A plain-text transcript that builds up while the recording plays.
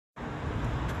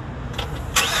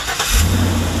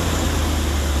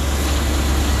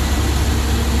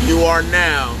are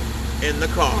now in the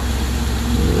car.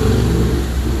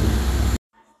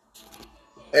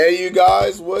 Hey, you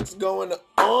guys, what's going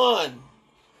on?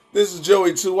 This is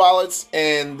Joey Two Wallets,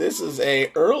 and this is a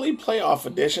early playoff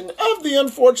edition of The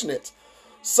Unfortunate.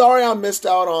 Sorry I missed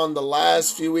out on the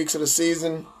last few weeks of the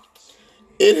season.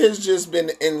 It has just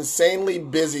been insanely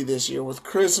busy this year with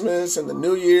Christmas and the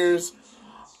New Year's.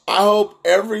 I hope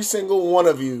every single one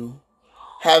of you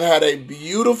have had a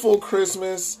beautiful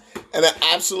Christmas and an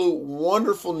absolute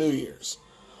wonderful New Year's.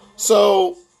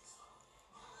 So,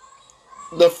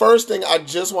 the first thing I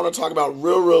just want to talk about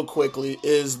real quickly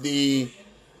is the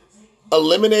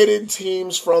eliminated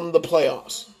teams from the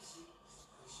playoffs.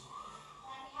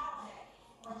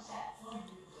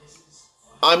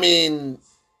 I mean,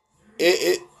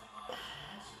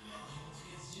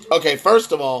 okay,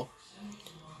 first of all,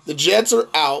 the Jets are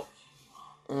out,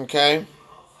 okay?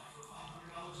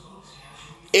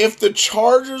 If the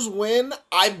Chargers win,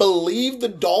 I believe the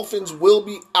Dolphins will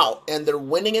be out, and they're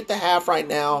winning at the half right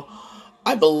now.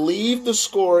 I believe the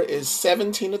score is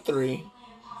 17-3.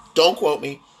 Don't quote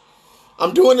me.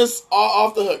 I'm doing this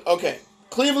off the hook. Okay.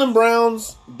 Cleveland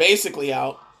Browns basically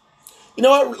out. You know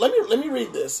what? Let me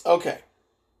read this. Okay.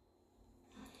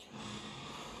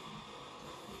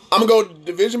 I'm going to go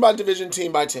division by division,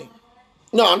 team by team.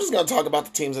 No, I'm just going to talk about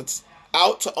the teams that's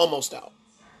out to almost out.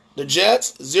 The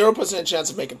Jets, 0%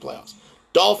 chance of making playoffs.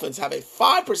 Dolphins have a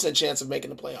 5% chance of making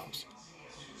the playoffs.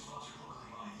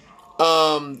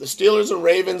 The Steelers and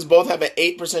Ravens both have an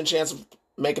 8% chance of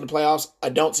making the playoffs. I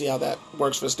don't see how that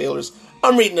works for the Steelers.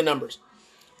 I'm reading the numbers.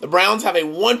 The Browns have a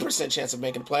 1% chance of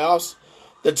making the playoffs.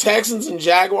 The Texans and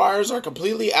Jaguars are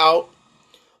completely out.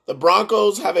 The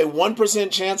Broncos have a 1%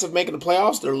 chance of making the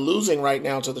playoffs. They're losing right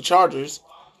now to the Chargers.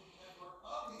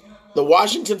 The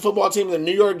Washington football team and the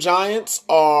New York Giants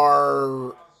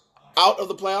are out of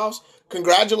the playoffs.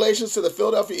 Congratulations to the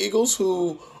Philadelphia Eagles,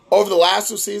 who over the last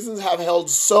 2 seasons have held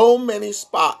so many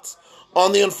spots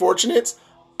on the Unfortunates.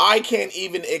 I can't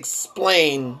even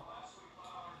explain.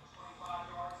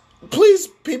 Please,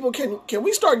 people, can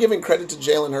we start giving credit to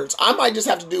Jalen Hurts? I might just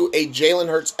have to do a Jalen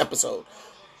Hurts episode.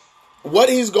 What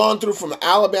he's gone through from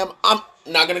Alabama, I'm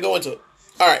not going to go into it.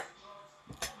 All right.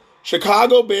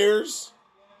 Chicago Bears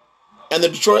and the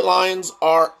Detroit Lions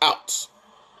are out.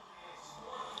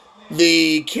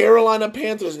 The Carolina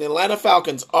Panthers and Atlanta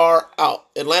Falcons are out.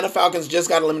 Atlanta Falcons just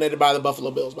got eliminated by the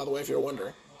Buffalo Bills, by the way, if you're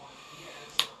wondering.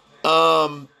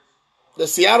 The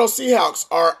Seattle Seahawks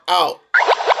are out.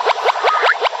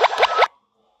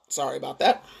 Sorry about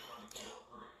that.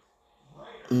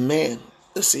 Man,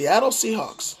 the Seattle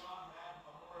Seahawks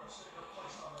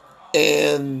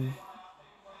and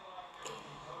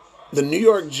the New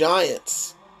York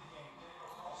Giants,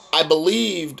 I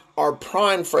believe, are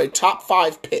primed for a top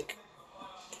 5 pick.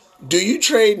 Do you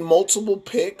trade multiple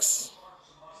picks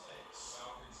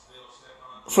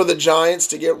for the Giants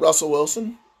to get Russell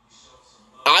Wilson?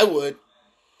 I would.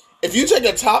 If you take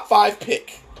a top 5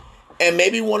 pick and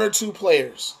maybe 1 or 2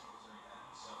 players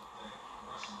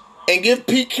and give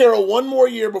Pete Carroll 1 more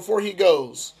year before he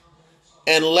goes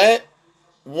and let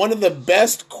one of the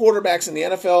best quarterbacks in the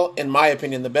NFL, in my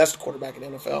opinion, the best quarterback in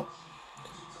the NFL,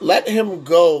 let him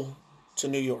go to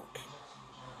New York.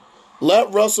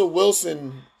 Let Russell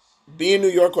Wilson be in New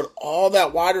York with all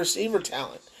that wide receiver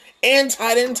talent and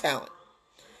tight end talent.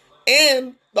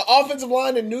 And the offensive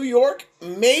line in New York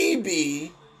may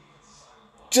be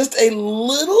just a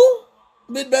little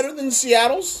bit better than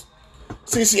Seattle's.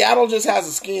 See, Seattle just has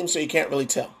a scheme, so you can't really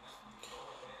tell.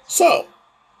 So,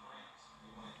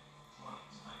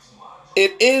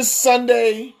 it is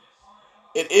Sunday.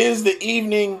 It is the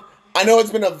evening. I know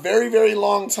it's been a very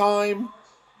long time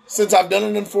since I've done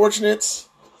an Unfortunates.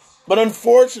 But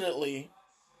unfortunately,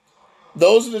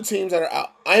 those are the teams that are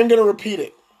out. I am going to repeat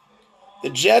it. The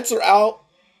Jets are out.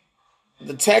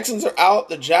 The Texans are out.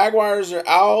 The Jaguars are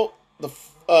out. The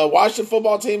Washington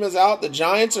football team is out. The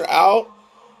Giants are out.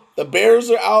 The Bears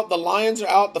are out. The Lions are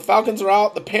out. The Falcons are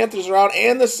out. The Panthers are out.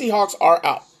 And the Seahawks are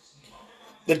out.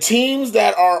 The teams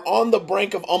that are on the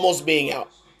brink of almost being out.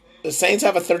 The Saints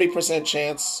have a 30%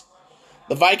 chance.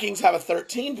 The Vikings have a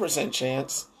 13%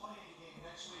 chance.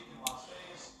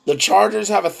 The Chargers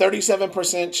have a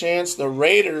 37% chance. The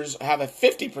Raiders have a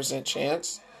 50%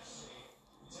 chance.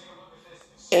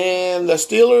 And the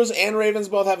Steelers and Ravens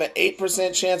both have an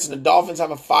 8% chance. And the Dolphins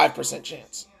have a 5%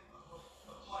 chance.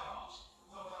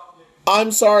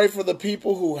 I'm sorry for the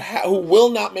people who will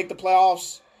not make the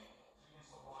playoffs.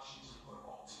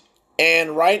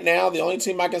 And right now, the only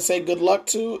team I can say good luck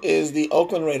to is the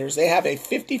Oakland Raiders. They have a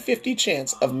 50-50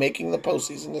 chance of making the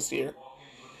postseason this year.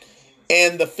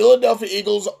 And the Philadelphia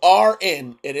Eagles are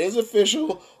in. It is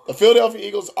official. The Philadelphia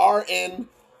Eagles are in.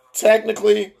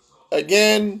 Technically,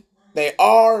 again, they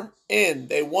are in.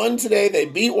 They won today. They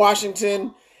beat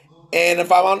Washington. And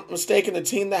if I'm not mistaken, the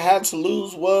team that had to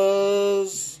lose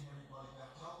was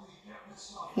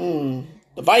the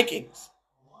Vikings.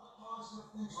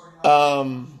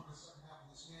 The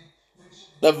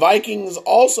Vikings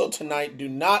also tonight do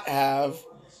not have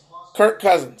Kirk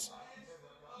Cousins.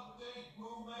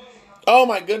 Oh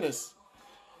my goodness.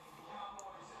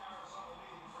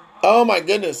 Oh my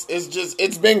goodness.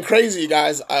 It's been crazy, you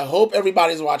guys. I hope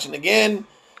everybody's watching again.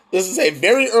 This is a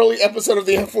very early episode of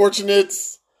The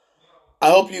Unfortunates. I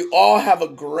hope you all have a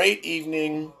great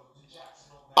evening.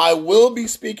 I will be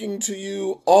speaking to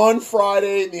you on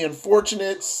Friday, The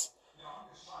Unfortunates.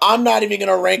 I'm not even going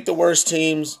to rank the worst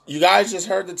teams. You guys just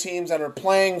heard the teams that are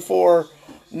playing for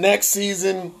next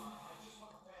season.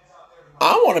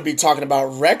 I want to be talking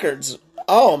about records.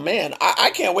 Oh, man.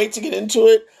 I can't wait to get into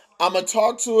it. I'm going to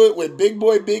talk to it with Big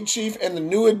Boy Big Chief and the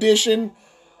new edition.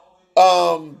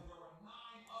 I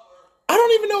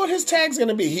don't even know what his tag's going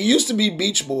to be. He used to be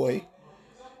Beach Boy.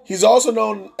 He's also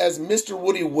known as Mr.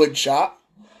 Woody Woodshop.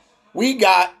 We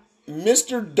got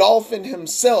Mr. Dolphin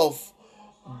himself,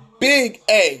 Big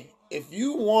A. If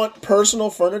you want personal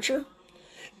furniture,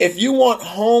 if you want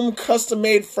home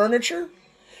custom-made furniture,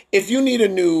 if you need a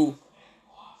new,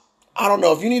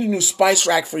 if you need a new spice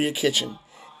rack for your kitchen,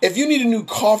 if you need a new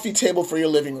coffee table for your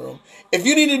living room, if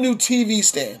you need a new TV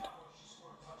stand,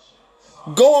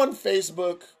 go on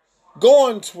Facebook, go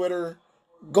on Twitter,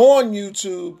 go on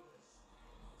YouTube,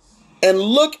 and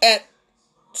look at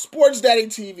Sports Daddy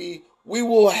TV. We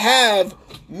will have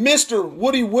Mr.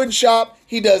 Woody Woodshop.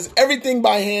 He does everything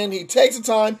by hand. He takes the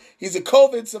time. He's a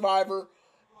COVID survivor.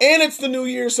 And it's the new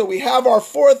year, so we have our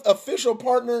fourth official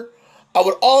partner. I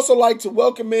would also like to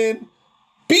welcome in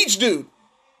Beach Dude.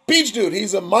 Beach Dude.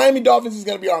 He's a Miami Dolphins. He's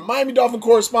going to be our Miami Dolphin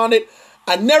correspondent.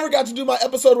 I never got to do my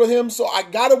episode with him, so I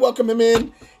got to welcome him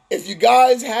in. If you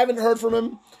guys haven't heard from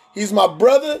him, he's my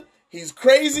brother. He's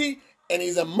crazy, and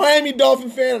he's a Miami Dolphin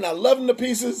fan, and I love him to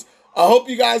pieces. I hope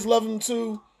you guys love him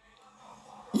too.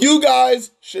 You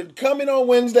guys should come in on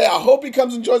Wednesday. I hope he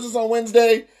comes and joins us on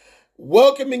Wednesday.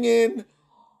 Welcoming in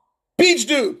Beach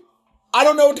Dude. I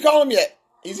don't know what to call him yet.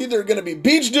 He's either going to be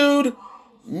Beach Dude,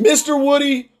 Mr.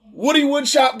 Woody, Woody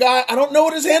Woodshop guy. I don't know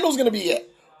what his handle's going to be yet.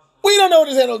 We don't know what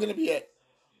his handle's going to be yet.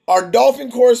 Our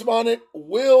Dolphin correspondent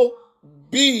will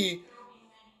be,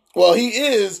 he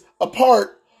is a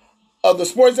part of the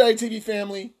Sports Daddy TV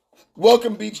family.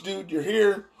 Welcome, Beach Dude. You're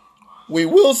here. We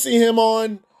will see him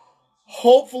on,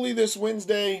 hopefully, this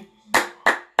Wednesday.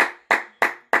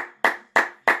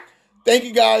 Thank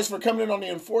you guys for coming in on The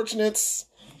Unfortunates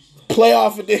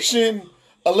Playoff Edition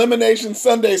Elimination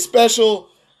Sunday Special.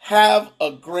 Have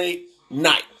a great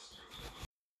night.